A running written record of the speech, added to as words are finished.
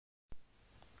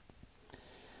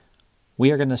we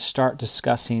are going to start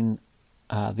discussing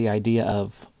the idea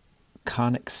of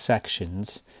conic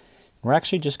sections. We're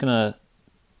actually just going to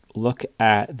look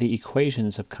at the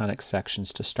equations of conic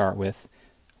sections to start with.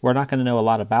 We're not going to know a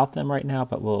lot about them right now,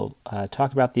 but we'll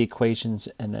talk about the equations,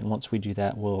 and then once we do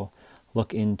that, we'll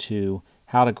look into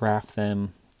how to graph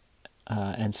them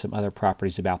and some other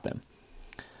properties about them.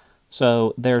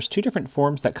 So there's two different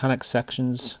forms that conic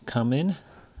sections come in,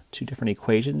 two different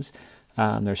equations.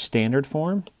 There's standard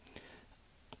form,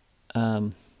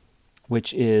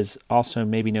 which is also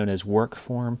maybe known as work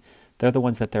form. They're the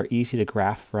ones that they're easy to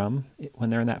graph from when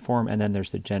they're in that form, and then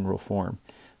there's the general form,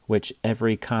 which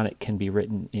every conic can be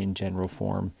written in general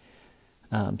form.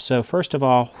 So first of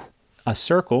all, a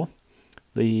circle,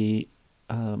 the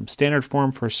standard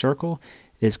form for a circle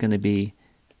is going to be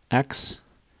x,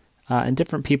 and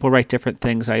different people write different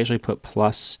things. I usually put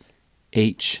plus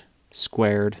h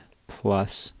squared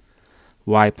plus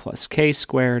y plus k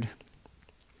squared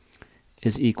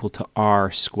is equal to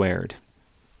r squared.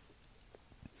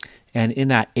 And in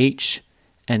that h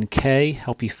and k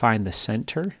help you find the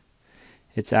center.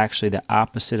 It's actually the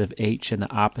opposite of h and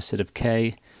the opposite of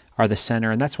k are the center,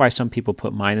 and that's why some people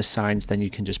put minus signs. Then you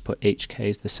can just put hk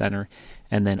as the center,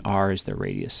 and then r is the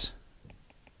radius.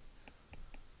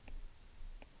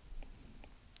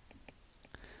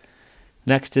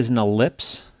 Next is an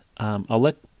ellipse.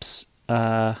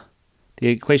 The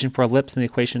equation for ellipse and the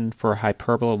equation for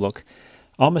hyperbola look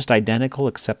almost identical,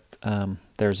 except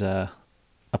there's a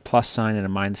plus sign and a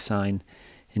minus sign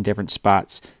in different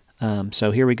spots. So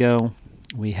here we go.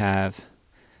 We have,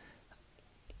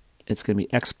 it's going to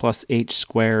be x plus h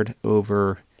squared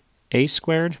over a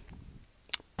squared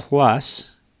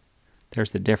plus, there's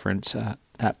the difference,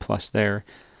 that plus there,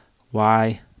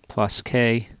 y plus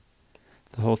k,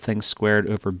 the whole thing squared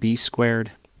over b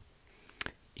squared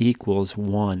equals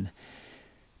 1.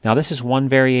 Now this is one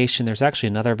variation. There's actually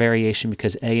another variation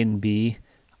because a and b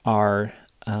are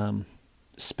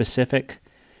specific.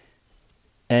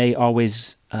 A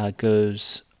always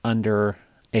goes under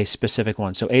a specific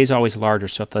one. So a is always larger.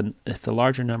 So if the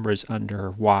larger number is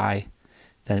under y,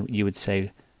 then you would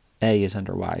say a is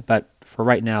under y. But for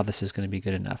right now, this is going to be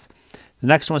good enough. The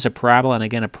next one is a parabola. And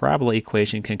again, a parabola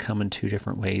equation can come in two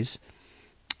different ways.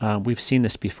 We've seen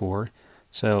this before.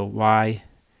 So y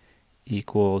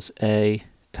equals a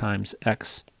times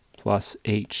x plus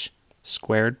h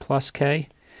squared plus k.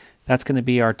 That's going to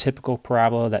be our typical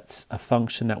parabola. That's a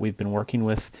function that we've been working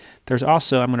with. There's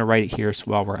also, I'm going to write it here so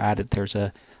while we're at it, there's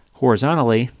a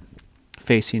horizontally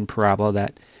facing parabola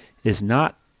that is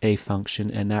not a function,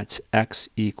 and that's x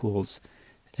equals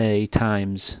a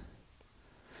times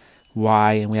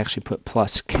y, and we actually put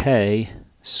plus k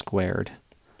squared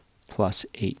plus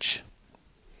h.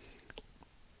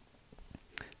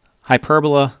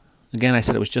 Hyperbola, again, I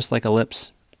said it was just like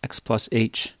ellipse, x plus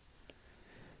h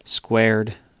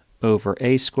squared over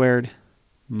a squared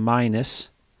minus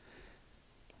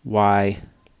y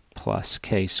plus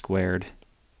k squared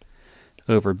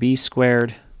over b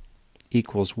squared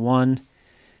equals 1.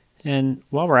 And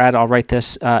while we're at it, I'll write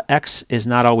this. X is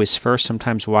not always first.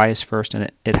 Sometimes y is first,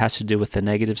 and it has to do with the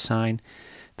negative sign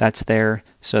that's there.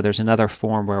 So there's another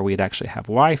form where we'd actually have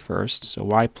y first. So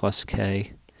y plus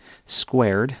k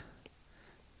squared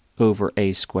over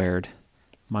a squared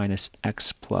minus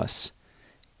x plus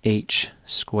h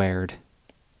squared,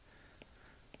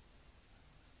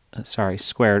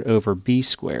 squared over b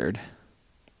squared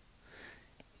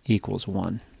equals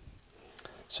 1.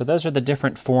 So those are the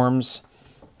different forms.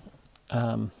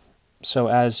 So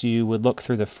as you would look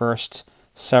through the first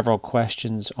several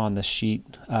questions on the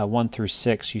sheet, 1 through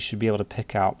 6, you should be able to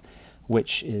pick out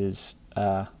which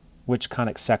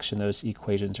conic section those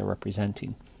equations are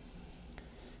representing.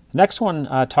 The next one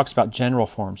talks about general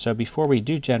form. So before we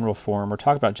do general form or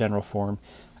talk about general form,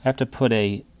 I have to put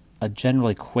a general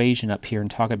equation up here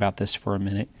and talk about this for a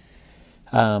minute.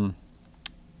 The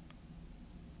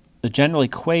general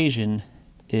equation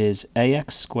is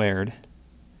ax squared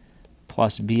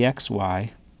plus bxy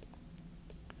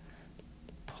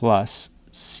plus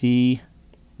cy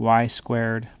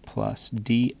squared plus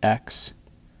dx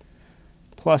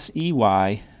plus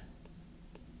ey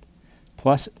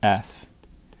plus f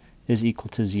is equal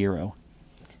to 0.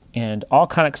 And all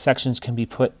conic sections can be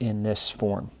put in this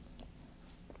form.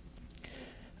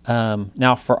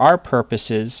 Now for our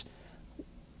purposes,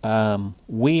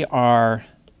 we are,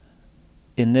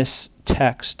 in this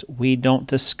text, we don't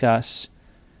discuss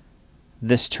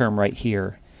this term right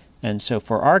here. And so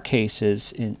for our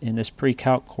cases, in this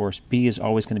pre-calc course, b is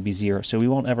always going to be 0. So we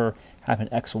won't ever have an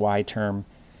xy term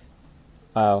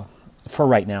for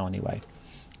right now anyway.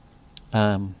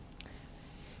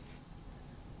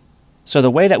 So the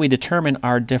way that we determine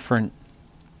our different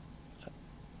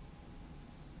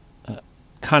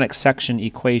conic section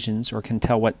equations, or can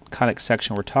tell what conic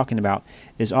section we're talking about,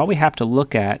 is all we have to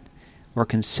look at or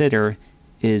consider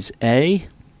is A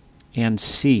and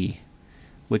C,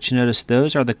 which, notice,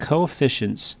 those are the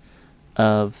coefficients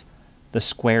of the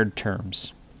squared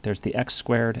terms. There's the x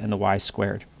squared and the y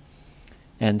squared.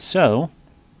 And so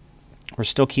we're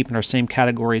still keeping our same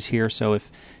categories here. So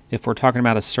if we're talking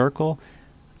about a circle,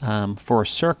 for a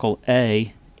circle,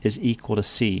 A is equal to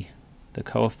C. The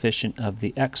coefficient of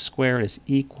the x squared is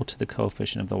equal to the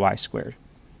coefficient of the y squared.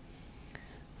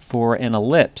 For an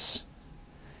ellipse,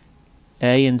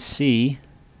 A and C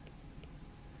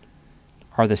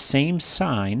are the same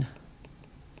sign.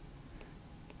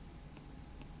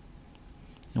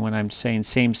 And when I'm saying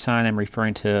same sign, I'm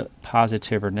referring to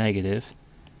positive or negative.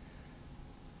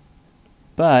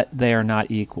 But they are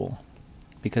not equal,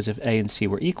 because if A and C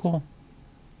were equal,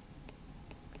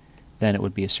 then it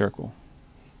would be a circle.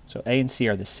 So A and C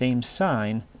are the same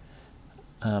sign,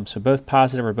 so both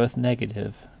positive or both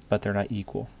negative, but they're not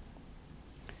equal.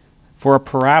 For a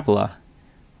parabola,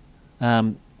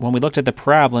 when we looked at the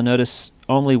parabola, notice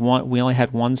we only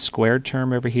had one squared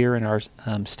term over here in our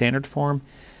standard form.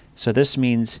 So this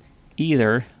means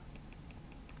either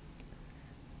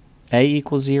A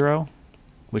equals 0,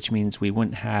 which means we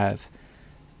wouldn't have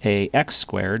a x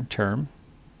squared term,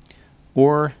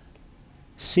 or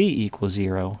C equals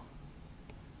 0,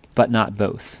 but not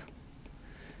both.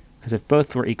 Because if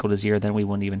both were equal to 0, then we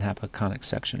wouldn't even have a conic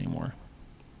section anymore.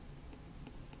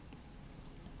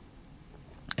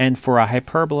 And for a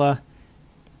hyperbola,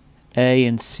 A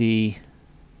and C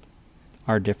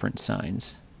are different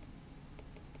signs.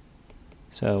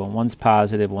 So one's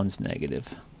positive, one's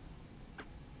negative.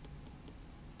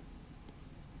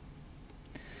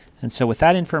 And so with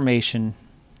that information,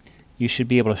 you should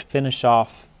be able to finish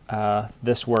off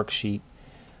this worksheet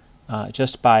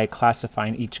just by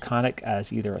classifying each conic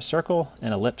as either a circle,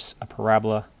 an ellipse, a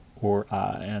parabola, or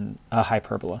a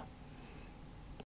hyperbola.